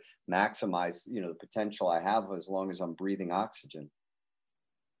 wanting to maximize, the potential I have as long as I'm breathing oxygen.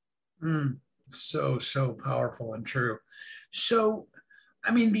 So powerful and true. So,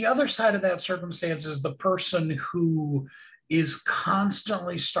 I mean, the other side of that circumstance is the person who is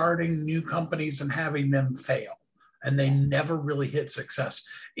constantly starting new companies and having them fail, and they never really hit success.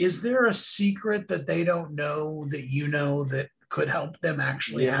 Is there a secret that they don't know that that could help them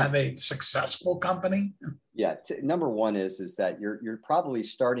actually have a successful company? Yeah. Number one is that you're probably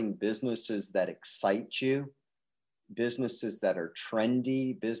starting businesses that excite you, businesses that are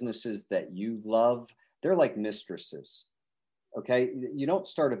trendy, businesses that you love. They're like mistresses. Okay. You don't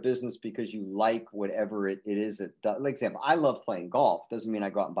start a business because you like whatever it is. Like example, I love playing golf. Doesn't mean I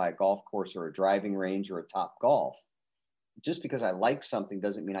go out and buy a golf course or a driving range or a Top Golf. Just because I like something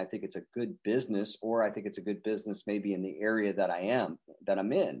doesn't mean I think it's a good business, or I think it's a good business maybe in the area that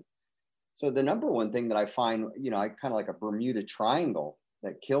I'm in. So the number one thing that I find, I kind of like a Bermuda Triangle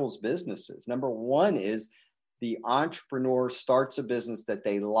that kills businesses. Number one is the entrepreneur starts a business that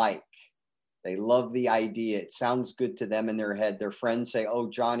they like. They love the idea. It sounds good to them in their head. Their friends say, oh,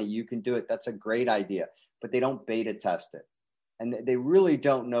 Johnny, you can do it. That's a great idea. But they don't beta test it. And they really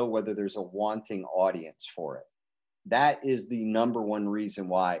don't know whether there's a wanting audience for it. That is the number one reason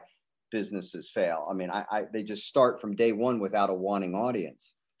why businesses fail. I mean, they just start from day one without a wanting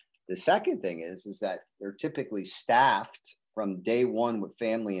audience. The second thing is that they're typically staffed from day one with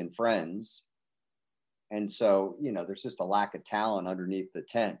family and friends. And so, there's just a lack of talent underneath the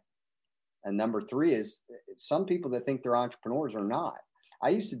tent. And number three is some people that think they're entrepreneurs are not. I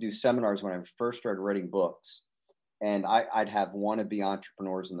used to do seminars when I first started writing books, and I'd have wannabe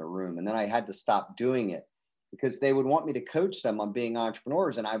entrepreneurs in the room. And then I had to stop doing it because they would want me to coach them on being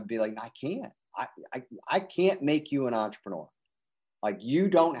entrepreneurs. And I would be like, I can't. I can't make you an entrepreneur. Like, you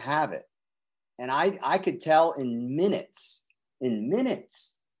don't have it. And I could tell in minutes.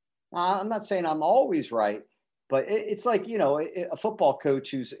 I'm not saying I'm always right, but it's like, a football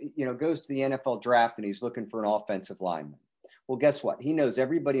coach who's, goes to the NFL draft and he's looking for an offensive lineman. Well, guess what? He knows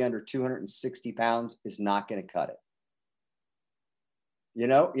everybody under 260 pounds is not going to cut it.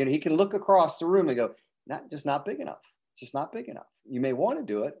 He can look across the room and go, not big enough. Just not big enough. You may want to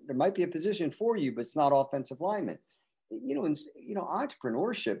do it. There might be a position for you, but it's not offensive lineman.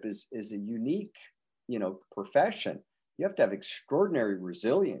 Entrepreneurship is a unique, profession. You have to have extraordinary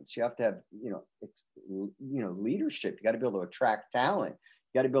resilience. You have to have, leadership. You got to be able to attract talent.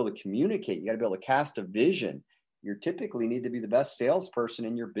 You got to be able to communicate. You got to be able to cast a vision. You typically need to be the best salesperson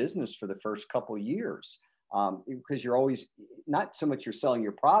in your business for the first couple of years. Because you're always, not so much you're selling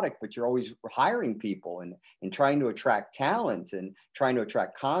your product, but you're always hiring people and trying to attract talent and trying to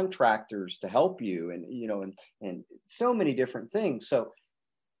attract contractors to help you and so many different things. So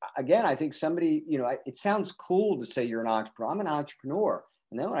again, I think somebody, it sounds cool to say you're an entrepreneur. I'm an entrepreneur,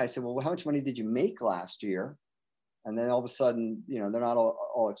 And then when I said, well, how much money did you make last year? And then all of a sudden, they're not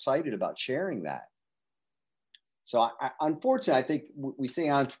all excited about sharing that. So unfortunately, I think we say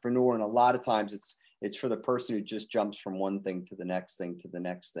entrepreneur, and a lot of times it's for the person who just jumps from one thing to the next thing to the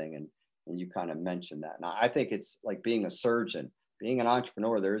next thing. And you kind of mentioned that. And I think it's like being a surgeon, being an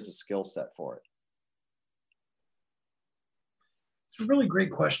entrepreneur, there is a skill set for it. It's a really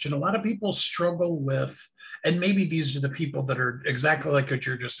great question. A lot of people struggle with, and maybe these are the people that are exactly like what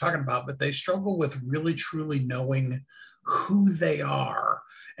you're just talking about, but they struggle with really truly knowing who they are.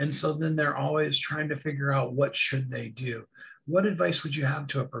 And so then they're always trying to figure out what should they do. What advice would you have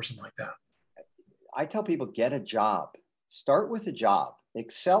to a person like that? I tell people, get a job. Start with a job.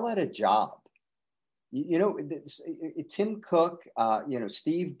 Excel at a job. Tim Cook,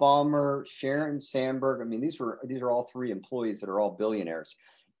 Steve Ballmer, Sharon Sandberg. I mean, these are all three employees that are all billionaires.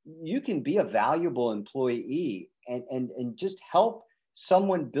 You can be a valuable employee and just help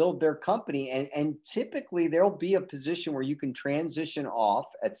someone build their company. And typically there'll be a position where you can transition off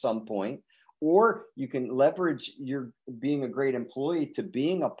at some point, or you can leverage your being a great employee to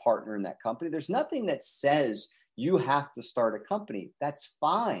being a partner in that company. There's nothing that says you have to start a company. That's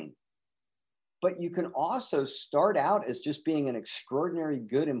fine. But you can also start out as just being an extraordinary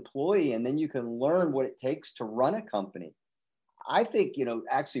good employee, and then you can learn what it takes to run a company. I think,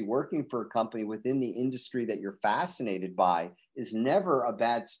 actually working for a company within the industry that you're fascinated by is never a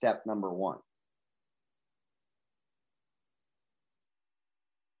bad step, number one.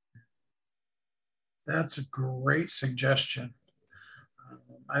 That's a great suggestion.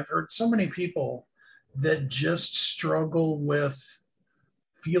 I've heard so many people that just struggle with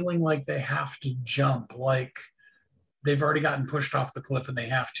feeling like they have to jump, like they've already gotten pushed off the cliff and they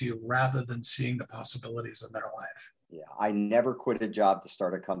have to, rather than seeing the possibilities in their life. Yeah, I never quit a job to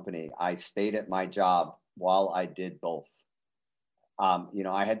start a company. I stayed at my job while I did both.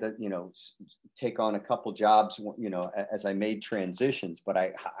 I had to, take on a couple jobs, as I made transitions, but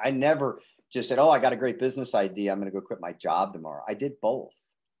I never just said, oh, I got a great business idea, I'm going to go quit my job tomorrow. I did both.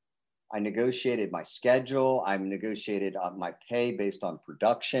 I negotiated my schedule. I negotiated my pay based on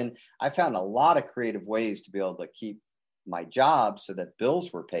production. I found a lot of creative ways to be able to keep my job so that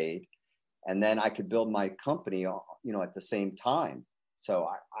bills were paid. And then I could build my company, at the same time. So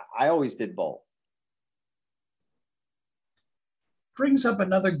I always did both. Brings up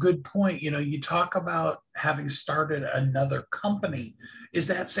another good point. You talk about having started another company. Is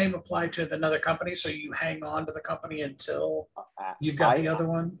that same apply to another company? So you hang on to the company until you've got the other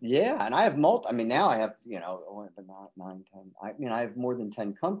one? Yeah. And I have now I have, but not 9, 10. I have more than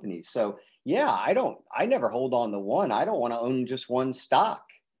 10 companies. So yeah, I never hold on to one. I don't want to own just one stock.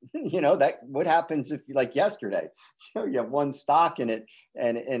 What happens if, like yesterday, you have one stock in it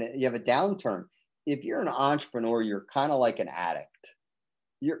and you have a downturn. If you're an entrepreneur, you're kind of like an addict.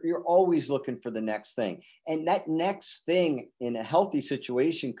 You're always looking for the next thing. And that next thing in a healthy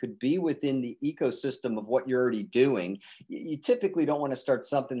situation could be within the ecosystem of what you're already doing. You typically don't want to start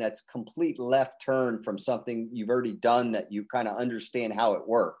something that's complete left turn from something you've already done that you kind of understand how it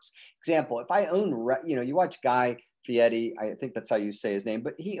works. Example, if I own, you watch Guy Fieri, I think that's how you say his name,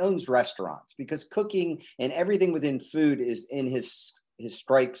 but he owns restaurants because cooking and everything within food is in his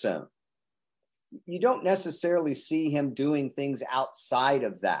strike zone. You don't necessarily see him doing things outside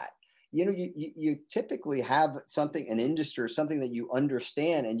of that. You typically have something, an industry or something that you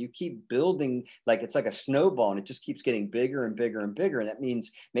understand, and you keep building, like it's like a snowball and it just keeps getting bigger and bigger and bigger. And that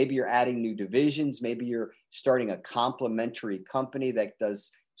means maybe you're adding new divisions. Maybe you're starting a complementary company that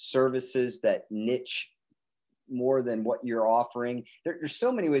does services that niche more than what you're offering. There's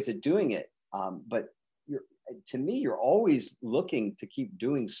so many ways of doing it. But to me, you're always looking to keep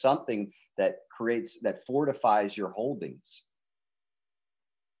doing something that fortifies your holdings.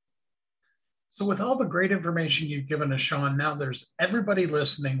 So with all the great information you've given us, Sean, now there's everybody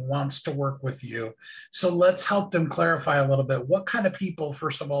listening wants to work with you. So let's help them clarify a little bit. What kind of people,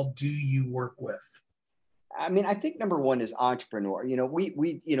 first of all, do you work with? I mean, I think number one is entrepreneur. We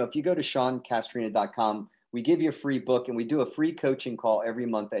if you go to SeanCastrina.com, we give you a free book and we do a free coaching call every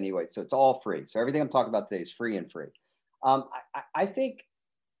month anyway. So it's all free. So everything I'm talking about today is free and free. I think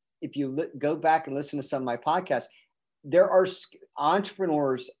if you go back and listen to some of my podcasts, there are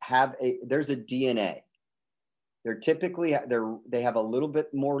entrepreneurs there's a DNA. They're typically, they have a little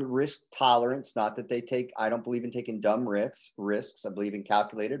bit more risk tolerance. Not that I don't believe in taking dumb risks. I believe in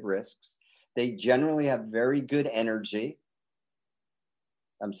calculated risks. They generally have very good energy.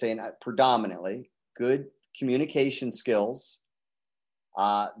 I'm saying predominantly good communication skills.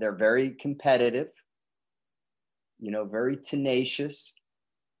 They're very competitive, very tenacious.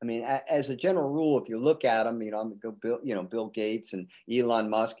 I mean, as a general rule, if you look at them, I'm going to go Bill Gates and Elon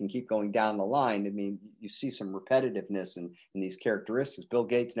Musk and keep going down the line. I mean, you see some repetitiveness in these characteristics. Bill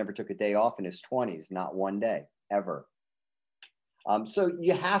Gates never took a day off in his 20s, not one day, ever. So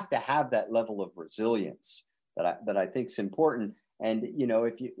you have to have that level of resilience that I think is important. And,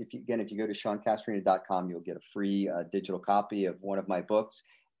 if you go to SeanCastorina.com, you'll get a free digital copy of one of my books,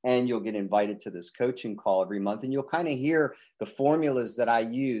 and you'll get invited to this coaching call every month. And you'll kind of hear the formulas that I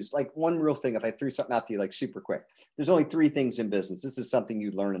use. Like one real thing, if I threw something out to you, like super quick, there's only 3 things in business. This is something you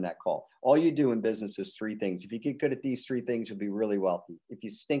learn in that call. All you do in business is 3 things. If you get good at these 3 things, you'll be really wealthy. If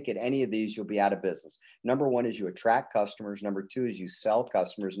you stink at any of these, you'll be out of business. Number 1 is you attract customers. Number 2 is you sell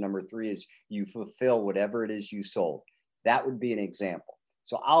customers. Number 3 is you fulfill whatever it is you sold. That would be an example.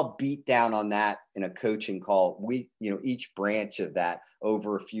 So I'll beat down on that in a coaching call, each branch of that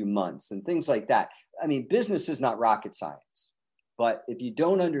over a few months and things like that. I mean, business is not rocket science, but if you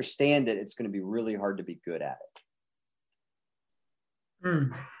don't understand it, it's going to be really hard to be good at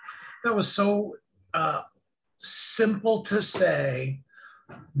it. That was so simple to say,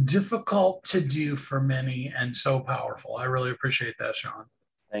 difficult to do for many, and so powerful. I really appreciate that, Sean.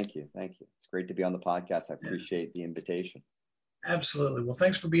 Thank you. It's great to be on the podcast. I appreciate the invitation. Absolutely. Well,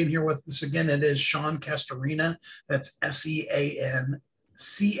 thanks for being here with us again. It is Sean Castorina. That's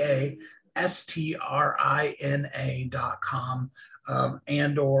SeanCastorina.com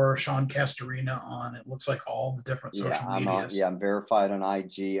and or Sean Castorina on, it looks like, all the different social medias. I'm verified on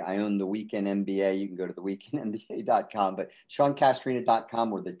IG. I own the Weekend MBA. You can go to theweekendmba.com, but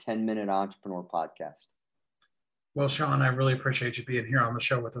SeanCastorina.com or the 10-Minute Entrepreneur Podcast. Well, Sean, I really appreciate you being here on the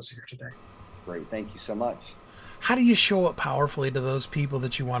show with us here today. Great. Thank you so much. How do you show up powerfully to those people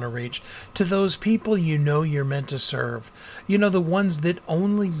that you want to reach, to those people you're meant to serve? The ones that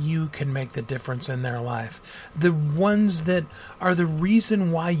only you can make the difference in their life, the ones that are the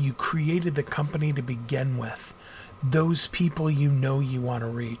reason why you created the company to begin with, those people you want to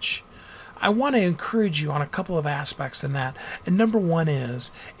reach. I want to encourage you on a couple of aspects in that. And number 1 is,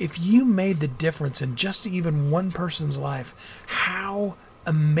 if you made the difference in just even one person's life, how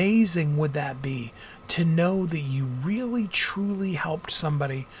amazing would that be to know that you really truly helped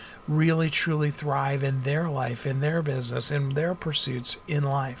somebody really truly thrive in their life, in their business, in their pursuits in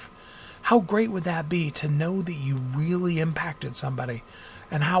life? How great would that be to know that you really impacted somebody?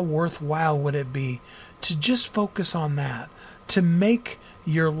 And how worthwhile would it be to just focus on that, to make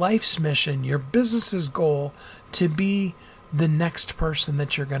your life's mission, your business's goal, to be the next person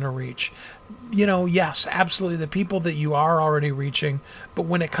that you're going to reach? Yes, absolutely, the people that you are already reaching. But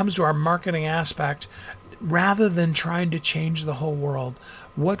when it comes to our marketing aspect, rather than trying to change the whole world,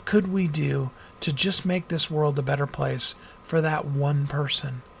 what could we do to just make this world a better place for that one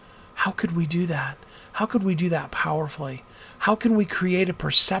person? How could we do that? How could we do that powerfully? How can we create a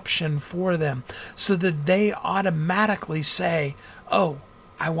perception for them so that they automatically say, oh,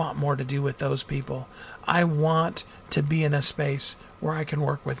 I want more to do with those people. I want to be in a space where I can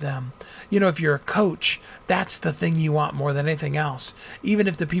work with them. If you're a coach, that's the thing you want more than anything else. Even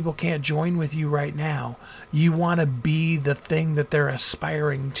if the people can't join with you right now, you want to be the thing that they're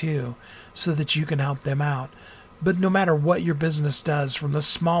aspiring to so that you can help them out. But no matter what your business does, from the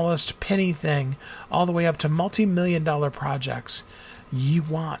smallest penny thing all the way up to multi-million-dollar projects, you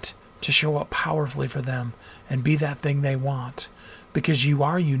want to show up powerfully for them and be that thing they want, because you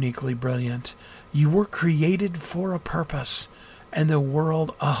are uniquely brilliant. You were created for a purpose, and the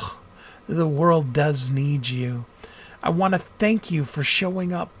world does need you. I want to thank you for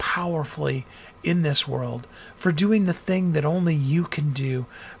showing up powerfully in this world, for doing the thing that only you can do,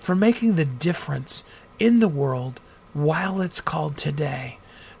 for making the difference in the world while it's called today,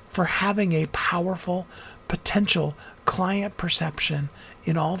 for having a powerful potential client perception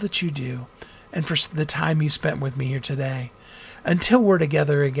in all that you do, and for the time you spent with me here today. Until we're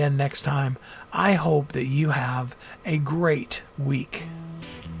together again next time, I hope that you have a great week.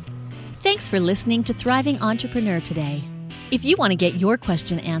 Thanks for listening to Thriving Entrepreneur today. If you want to get your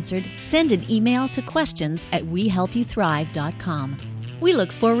question answered, send an email to questions@wehelpyouthrive.com. We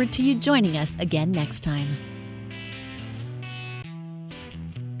look forward to you joining us again next time.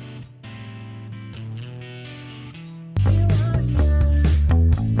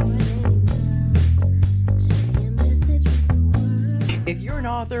 If you're an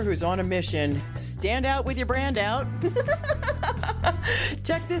author who's on a mission, stand out with your brand out.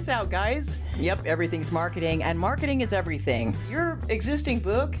 Check this out, guys. Yep, everything's marketing, and marketing is everything. Your existing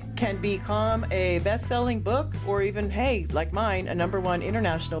book can become a best-selling book, or even, hey, like mine, a #1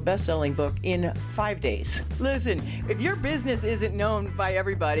 international best-selling book in 5 days. Listen, if your business isn't known by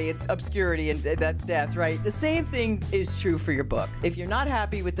everybody, it's obscurity and that's death, right? The same thing is true for your book. If you're not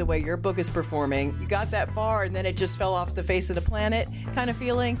happy with the way your book is performing, you got that far and then it just fell off the face of the planet kind of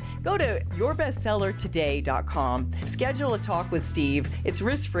feeling, go to yourbestsellertoday.com. Schedule a talk with Steve. It's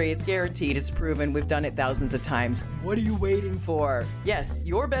risk-free, it's guaranteed, it's proven. We've done it thousands of times. What are you waiting for? Yes,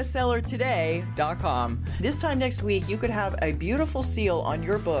 yourbestsellertoday.com. This time next week, you could have a beautiful seal on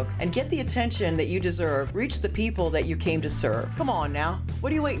your book and get the attention that you deserve. Reach the people that you came to serve. Come on now.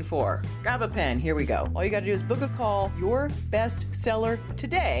 What are you waiting for? Grab a pen. Here we go. All you got to do is book a call,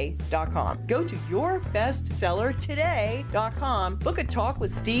 yourbestsellertoday.com. Go to yourbestsellertoday.com. Book a talk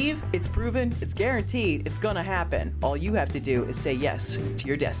with Steve. It's proven, it's guaranteed, it's going to happen. All you have to do is say yes to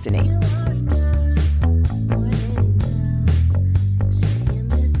your destiny.